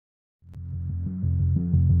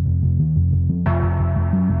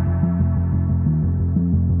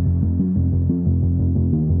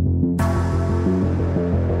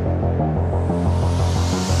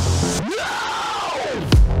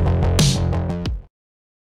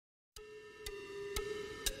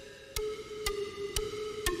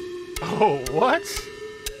Whoa, what?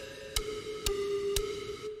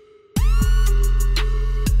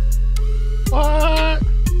 What?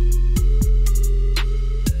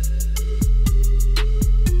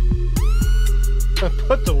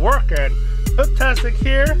 Put the work in. HoodTastic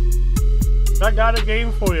here. I got a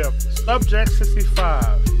game for you. Subject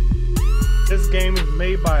 65. This game is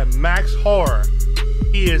made by Max Horror.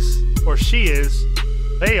 He is, or she is,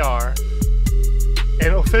 they are,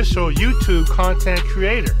 an official YouTube content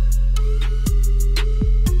creator.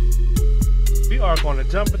 We are going to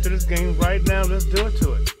jump into this game right now. Let's do it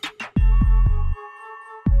to it.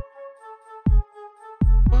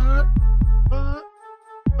 What? What?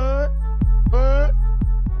 What? What?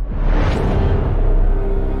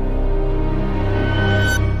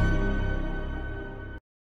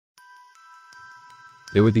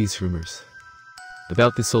 There were these rumors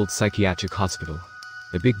about this old psychiatric hospital,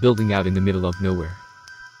 a big building out in the middle of nowhere.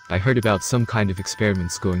 I heard about some kind of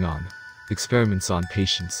experiments going on, experiments on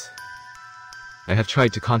patients. I have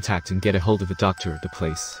tried to contact and get a hold of a doctor at the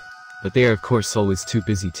place, but they are of course always too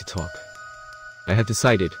busy to talk. I have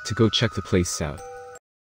decided to go check the place out.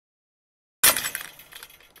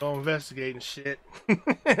 Go investigating shit.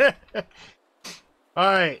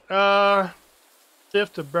 Alright,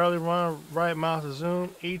 shift to barely run, right mouse to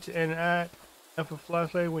zoom, E to interact, F for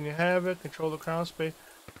flashlight when you have it, control the crown space.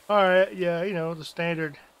 Alright, yeah, you know, the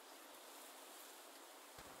standard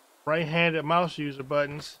right-handed mouse user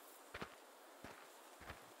buttons.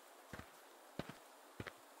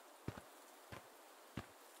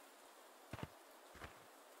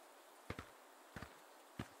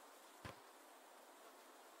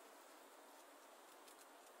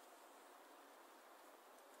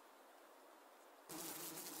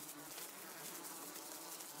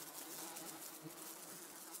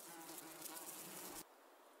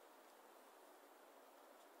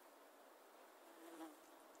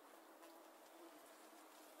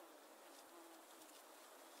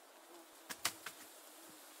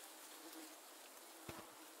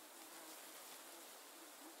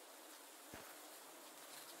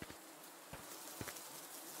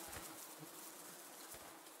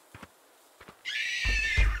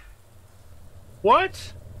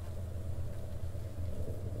 What?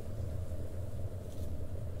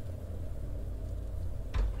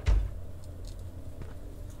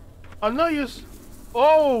 I know you.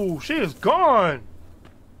 Oh, she is gone.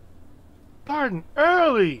 Starting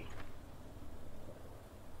early.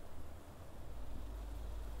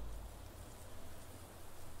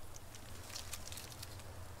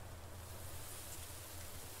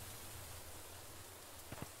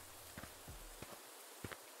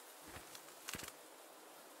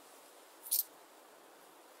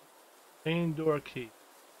 Main door key.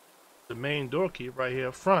 The main door key right here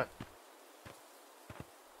up front.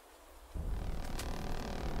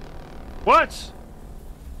 What?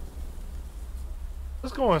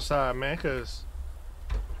 Let's go inside, man, cause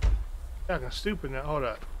y'all can stupid now. Hold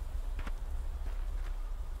up.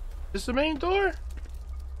 This the main door?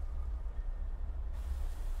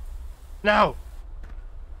 No.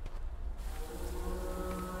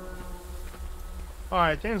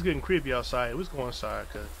 Alright, things getting creepy outside. Let's go inside,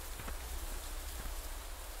 cause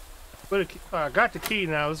I got the key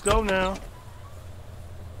now. Let's go now.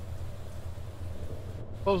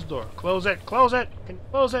 Close the door. Close it. Close it. Can you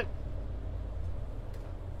close it?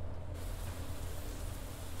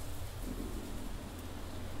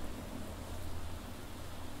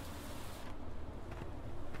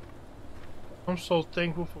 I'm so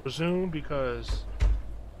thankful for Zoom because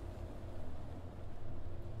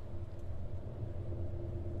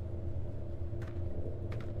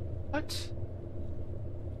what?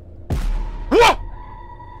 What?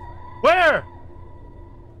 Where?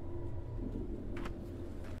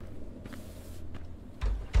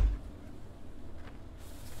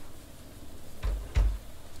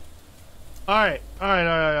 Alright.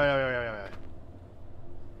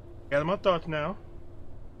 Gather my thoughts now.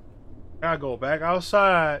 Gotta go back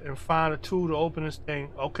outside and find a tool to open this thing.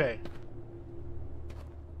 Okay.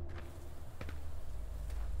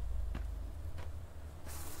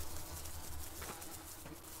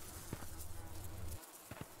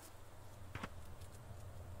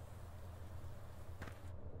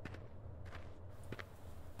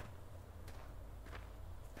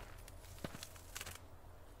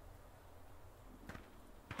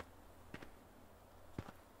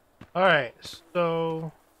 Alright,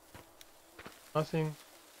 so nothing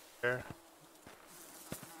there.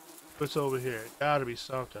 What's over here? Gotta be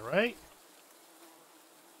something, right?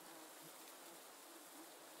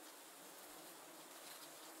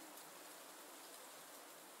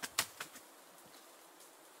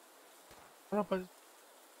 What up?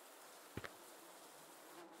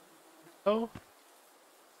 Oh.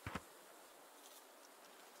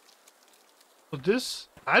 Well, this,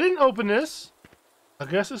 I didn't open this. I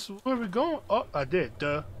guess this is where we're going. Oh, I did,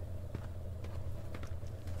 duh.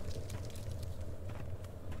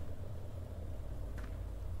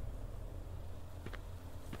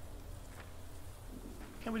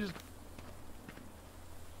 Can't we just...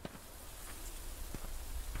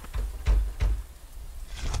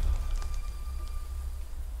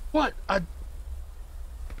 What?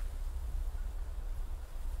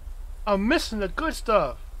 I'm missing the good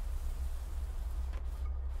stuff.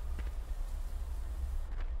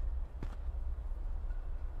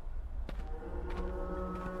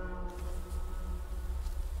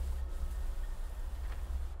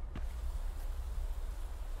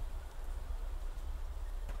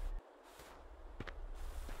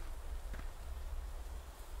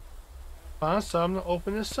 Find something to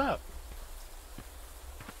open this up.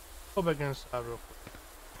 Go back inside real quick.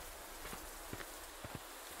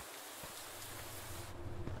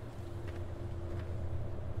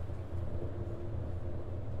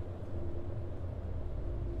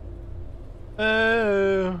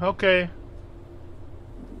 Okay.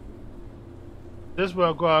 This way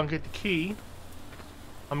I'll go out and get the key.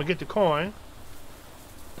 I'm gonna get the coin.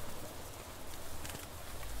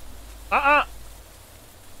 Alright,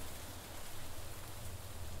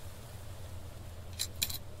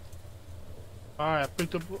 I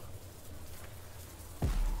picked up.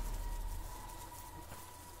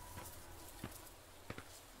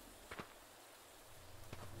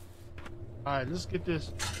 Alright, let's get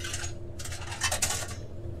this.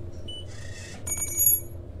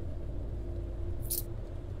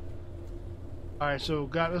 Alright, so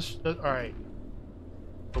got us. Alright.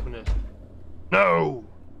 Open this. No!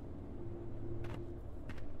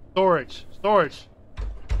 Storage. Storage.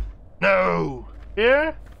 No!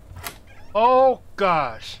 Here? Oh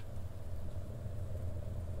gosh.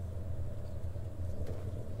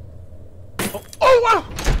 Oh, oh wow!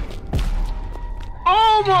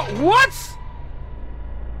 Oh my, what?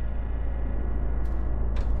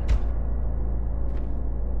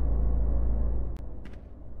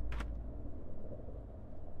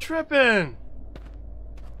 Tripping.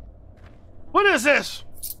 What is this?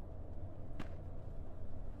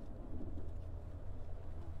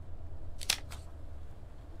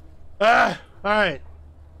 Alright.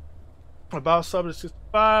 About Subject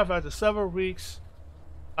 65, after several weeks,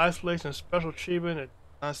 isolation and special treatment at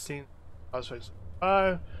not seen Subject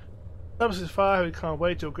 65. Subject 65 become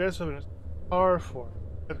way too aggressive and it's hard for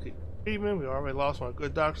treatment. We already lost one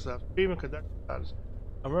good doctors after treatment because that's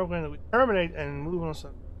I'm going to terminate and move on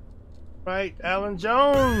some. Right, Alan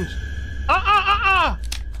Jones!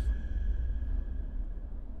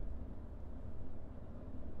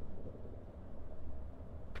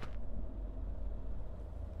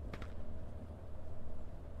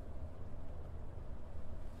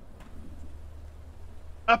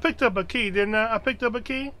 I picked up a key, didn't I? I picked up a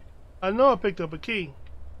key? I know I picked up a key.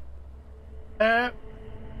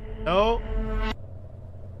 No.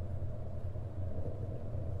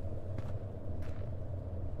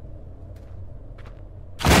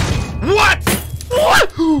 What?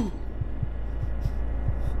 What?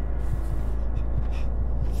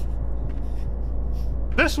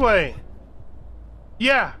 This way.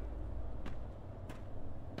 Yeah.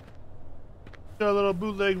 Got a little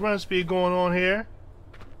bootleg run speed going on here.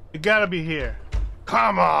 It gotta be here.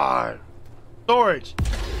 Come on. Storage.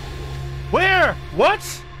 Where?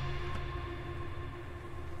 What?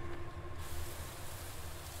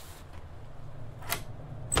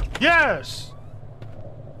 Yes.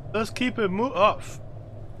 Let's keep it move up.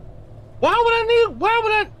 Why would I need? Why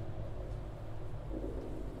would I?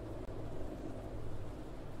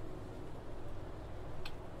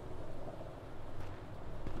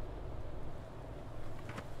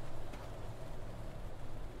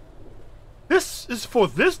 This is for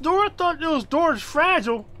this door? I thought those doors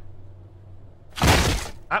fragile.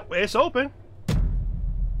 It's open.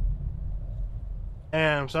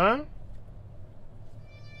 Damn, son.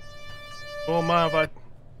 Don't mind if I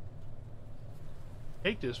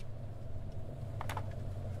take this.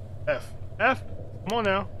 F. Come on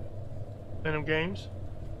now. In them games.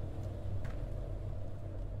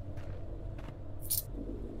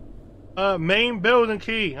 Main building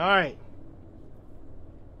key. Alright.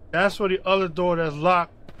 That's for the other door that's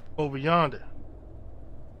locked over yonder.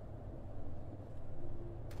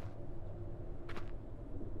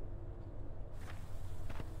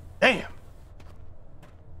 Damn.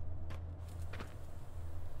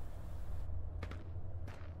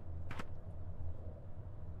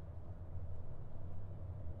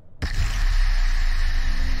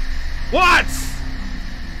 What?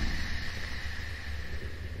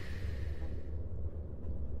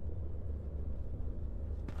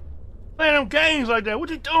 wings like that? What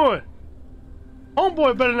you doing?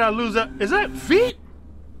 Homeboy better not lose that. Is that feet?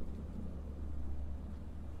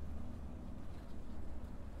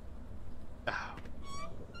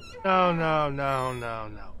 No, no, no, no,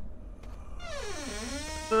 no.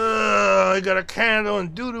 I got a candle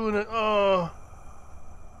and doo-doo in it. Oh.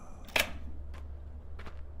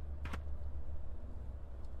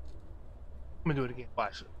 I'm gonna do it again.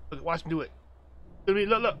 Watch. Look, watch me do it.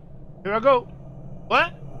 Look, look. Here I go.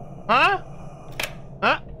 What? Huh?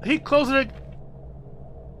 Huh? He closing it.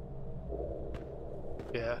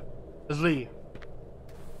 Yeah. Let's leave.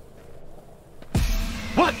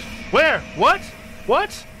 What? Where? What?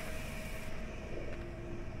 What?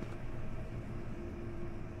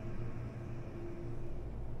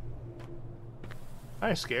 I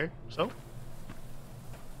ain't scared, so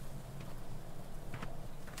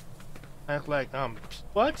act like I'm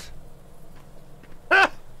what?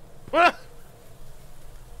 Ah! Ah!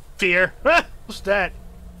 Fear. Ah! What's that?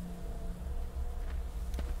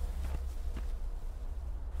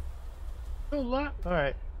 A lot. All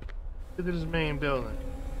right. Look at this main building.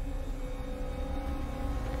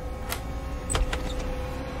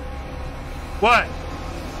 What?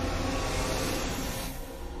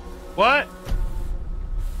 What?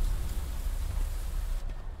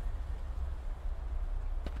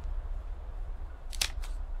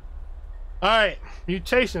 Alright,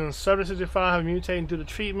 mutations. Subject 65 have mutated due to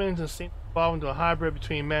treatments and seem to evolve into a hybrid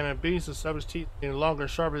between man and beast. The subject's teeth getting longer and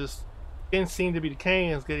sharper. His skin seems to be decaying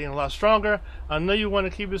and is getting a lot stronger. I know you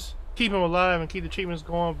want to keep him alive and keep the treatments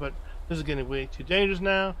going, but this is getting way too dangerous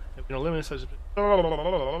now. If we don't limit such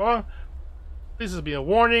this will be a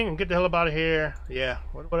warning and get the hell up out of here. Yeah,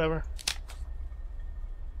 whatever.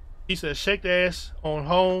 He says, shake the ass on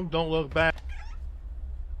home, don't look back.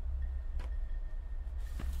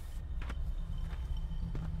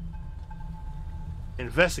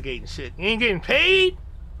 Investigating shit. You ain't getting paid?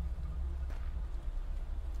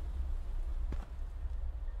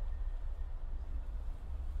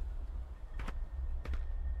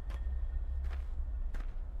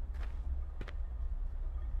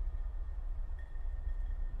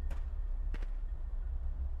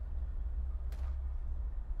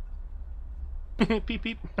 Peep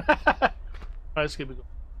peep. Alright, let's keep it going.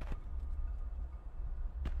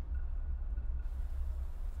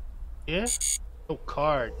 Yeah? Oh,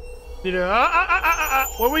 card. Need a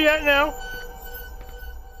where we at now?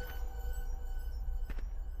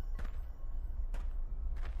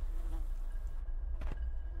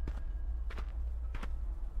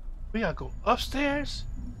 We gotta go upstairs?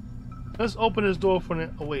 Let's open this door for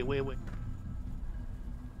the. Oh, wait.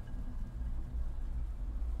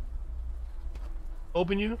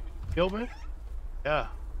 Open you? You open? Yeah.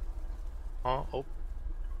 Open.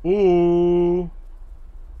 Ooh.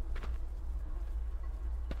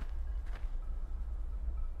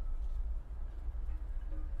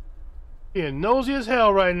 Yeah, nosy as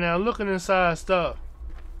hell right now, looking inside stuff.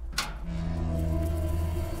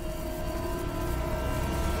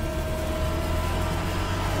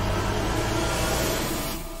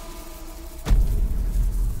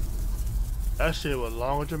 That shit was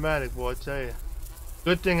long and dramatic, boy, I tell you.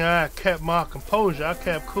 Good thing I kept my composure, I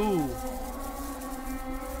kept cool.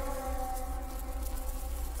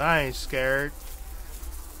 I ain't scared.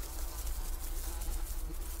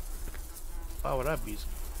 Why would I be scared?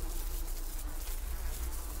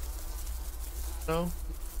 So.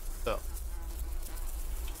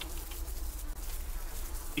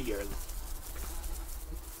 Be early.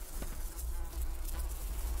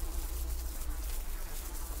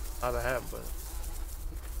 Not I have, but.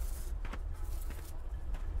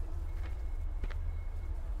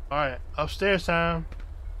 Alright, upstairs time.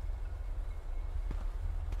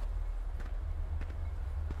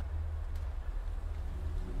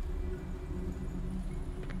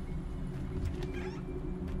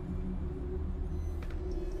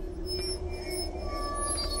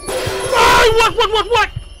 What?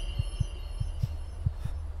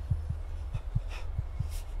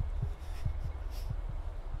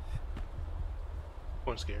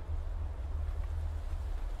 I'm scared.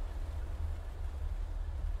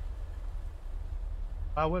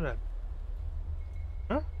 Why would I?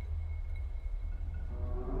 Huh?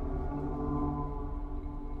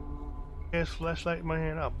 Here's flashlight in my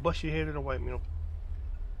hand. I'll bust your head in a white meal.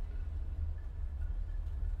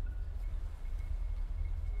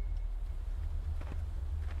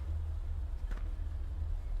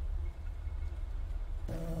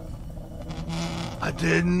 I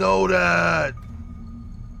didn't know that.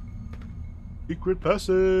 Secret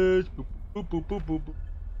passage. Boop, boop, boop, boop, boop, boop.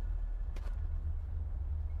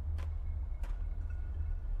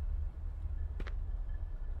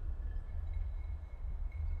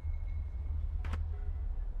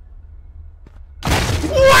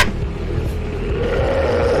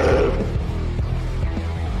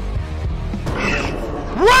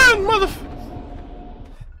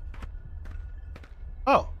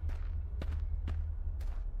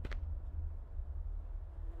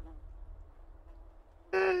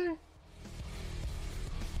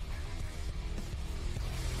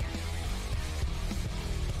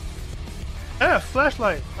 Yeah,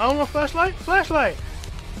 flashlight. I don't want flashlight. Flashlight.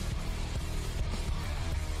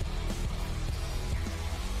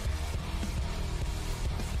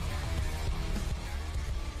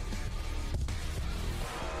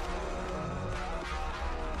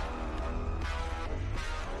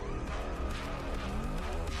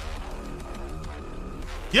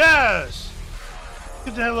 Yes!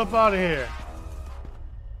 Get the hell up out of here.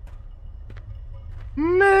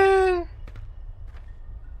 Man!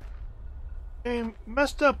 Ain't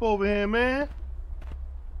messed up over here, man.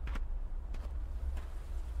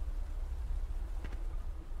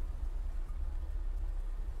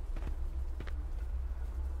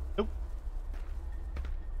 Nope.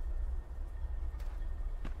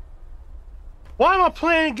 Why am I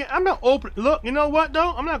playing again? I'm not open. Look, you know what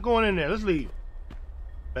though? I'm not going in there. Let's leave.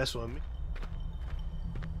 That's on me.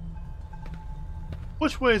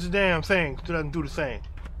 Which way is the damn thing? Doesn't do the thing.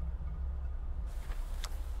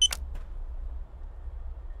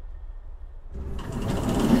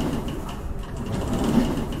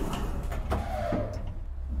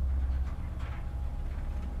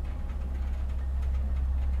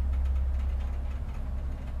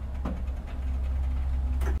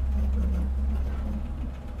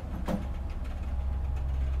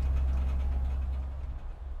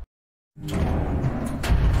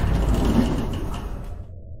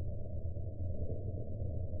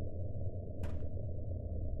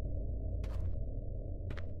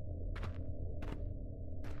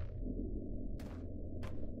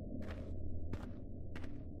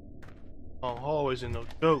 Oh, always in no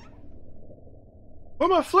joke. Where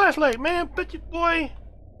my flashlight, man? Bet you, boy.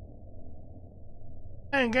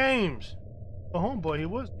 Playing games. Oh, homeboy, he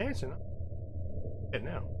was dancing. Yeah,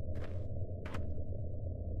 now.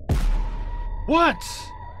 What?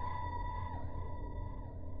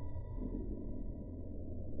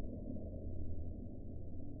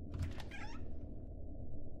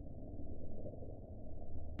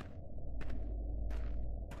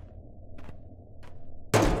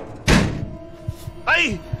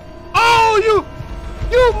 Hey! Oh,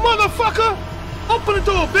 you motherfucker! Open the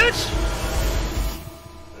door, bitch!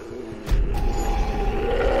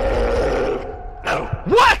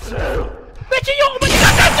 What? Bitch, you open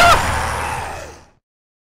that door!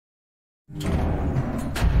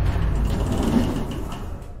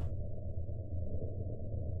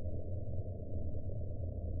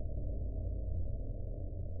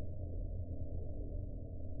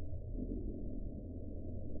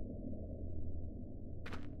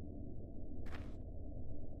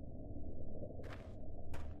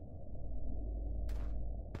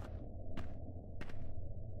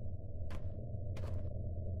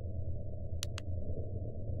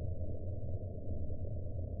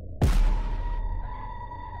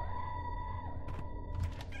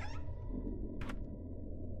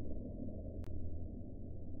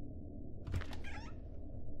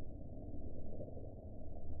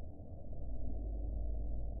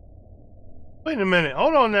 Wait a minute,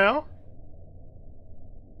 hold on now.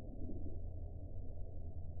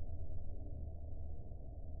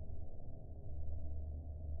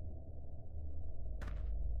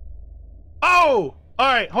 Oh!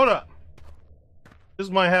 Alright, hold up. This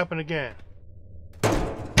might happen again. Close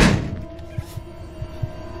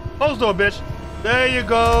the door, bitch. There you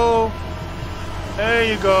go. There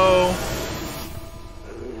you go.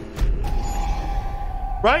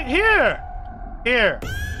 Right here. Here.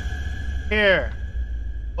 Here.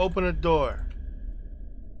 Open the door.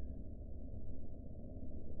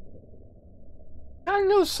 I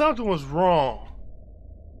knew something was wrong.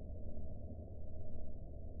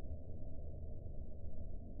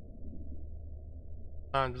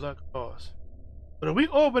 Unlock doors. But if we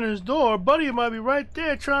open his door, Buddy might be right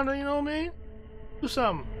there trying to, you know what I mean? Do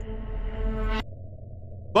something.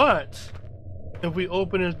 But if we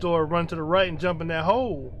open his door, run to the right and jump in that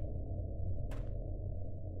hole.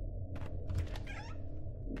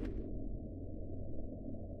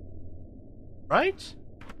 Right?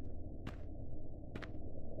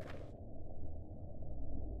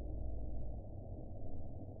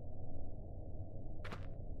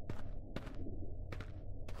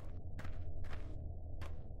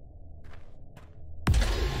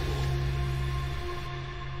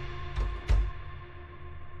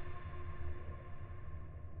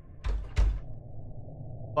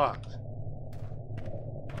 Locked.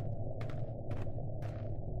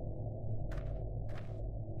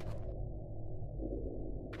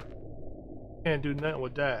 Can't do nothing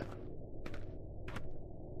with that.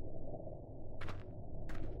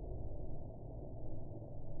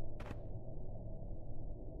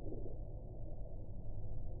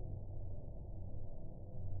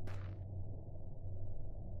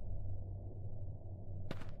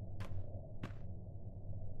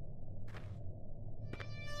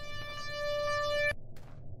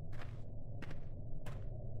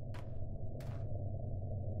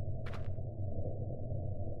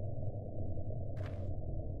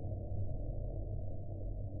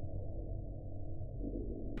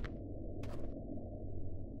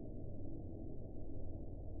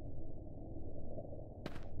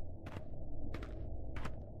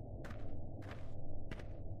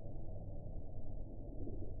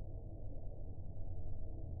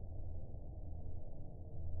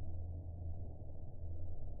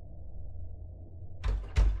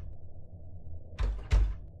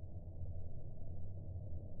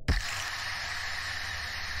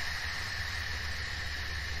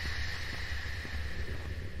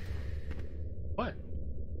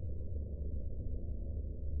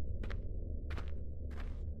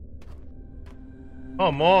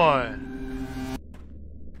 Come on.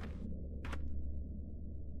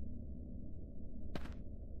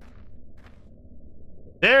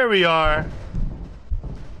 There we are.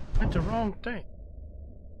 That's the wrong thing.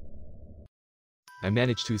 I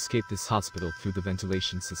managed to escape this hospital through the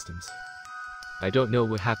ventilation systems. I don't know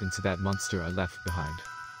what happened to that monster I left behind,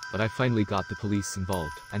 but I finally got the police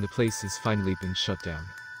involved, and the place has finally been shut down.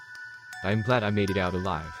 I'm glad I made it out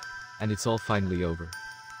alive, and it's all finally over.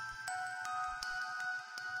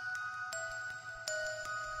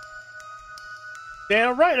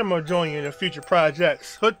 Damn right I'm gonna join you in the future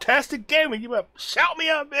projects. HoodTastic Gaming, you better shout me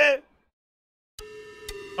out, man.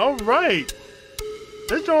 Alright.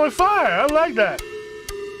 This joint fire. I like that.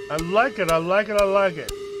 I like it, I like it, I like it.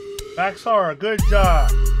 Max Horror, good job.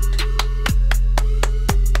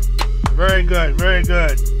 Very good, very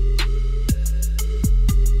good.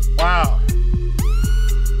 Wow.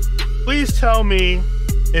 Please tell me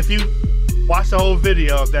if you watch the whole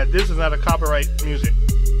video that this is not a copyright music.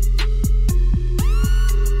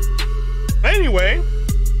 Anyway,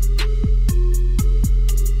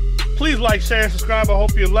 please like, share, and subscribe. I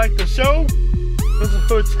hope you like the show. This is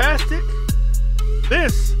HoodTastic.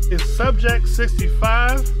 This is Subject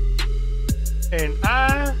 65. And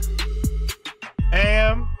I